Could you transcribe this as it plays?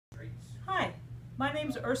My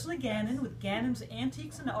name's Ursula Gannon with Gannon's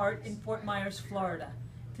Antiques and Art in Fort Myers, Florida.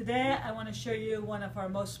 Today I want to show you one of our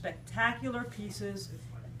most spectacular pieces,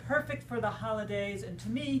 perfect for the holidays and to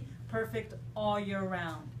me, perfect all year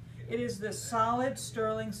round. It is this solid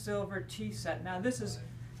sterling silver tea set. Now this is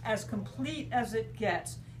as complete as it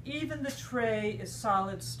gets. Even the tray is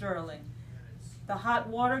solid sterling. The hot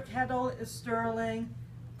water kettle is sterling,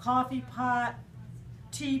 coffee pot,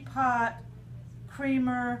 teapot,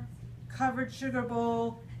 creamer, covered sugar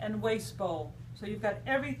bowl, and waste bowl. So you've got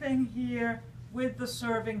everything here with the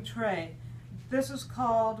serving tray. This is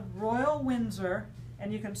called Royal Windsor,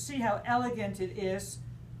 and you can see how elegant it is,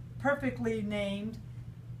 perfectly named,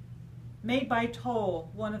 made by Toll,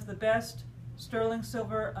 one of the best sterling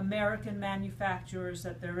silver American manufacturers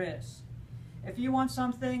that there is. If you want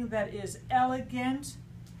something that is elegant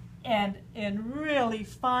and in really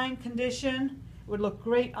fine condition, it would look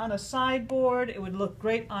great on a sideboard, it would look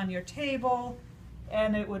great on your table,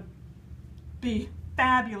 and it would be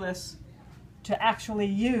fabulous to actually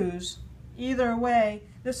use. Either way,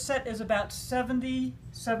 this set is about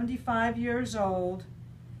 75 years old,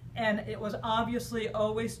 and it was obviously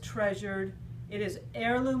always treasured. It is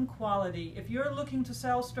heirloom quality. If you're looking to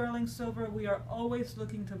sell sterling silver, we are always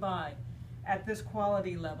looking to buy at this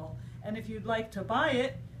quality level. And if you'd like to buy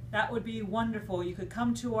it, that would be wonderful. You could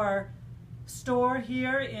come to our store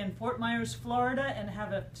here in Fort Myers, Florida and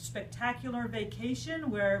have a spectacular vacation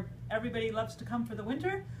where everybody loves to come for the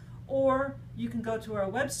winter, or you can go to our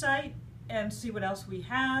website and see what else we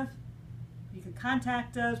have. You can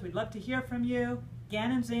contact us. We'd love to hear from you.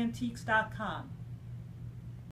 GannonsAntiques.com.